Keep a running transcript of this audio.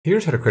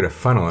Here's how to create a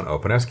funnel in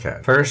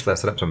OpenScad. First,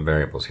 let's set up some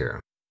variables here.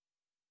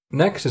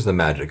 Next is the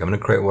magic. I'm going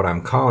to create what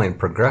I'm calling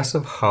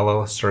progressive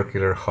hollow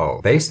circular hull.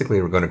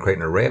 Basically, we're going to create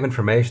an array of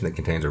information that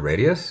contains a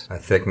radius, a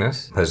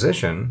thickness,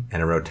 position,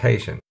 and a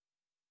rotation.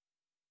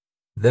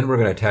 Then we're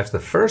going to attach the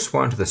first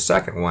one to the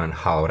second one and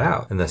hollow it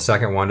out, and the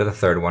second one to the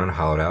third one and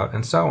hollow it out,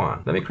 and so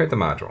on. Let me create the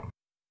module.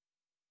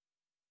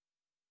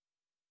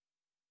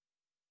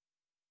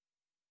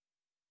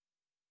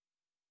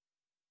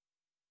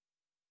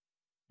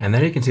 And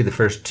then you can see the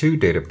first two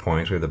data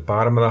points. We have the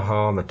bottom of the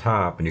hull and the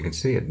top, and you can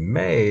see it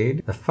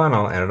made the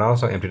funnel, and it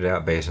also emptied it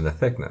out based on the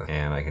thickness.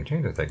 And I can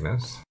change the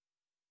thickness.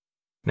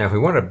 Now, if we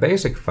wanted a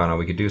basic funnel,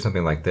 we could do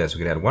something like this. We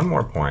could add one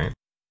more point.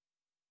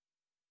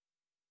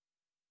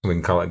 We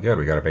can call it good.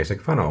 We got a basic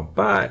funnel.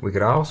 But we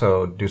could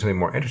also do something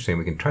more interesting.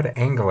 We can try to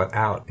angle it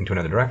out into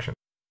another direction.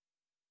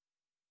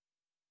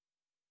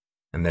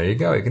 And there you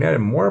go. You can add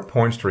more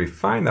points to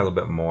refine that a little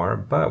bit more,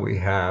 but we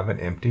have an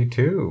empty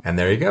tube. And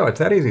there you go. It's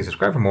that easy.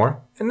 Subscribe for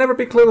more and never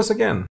be clueless again.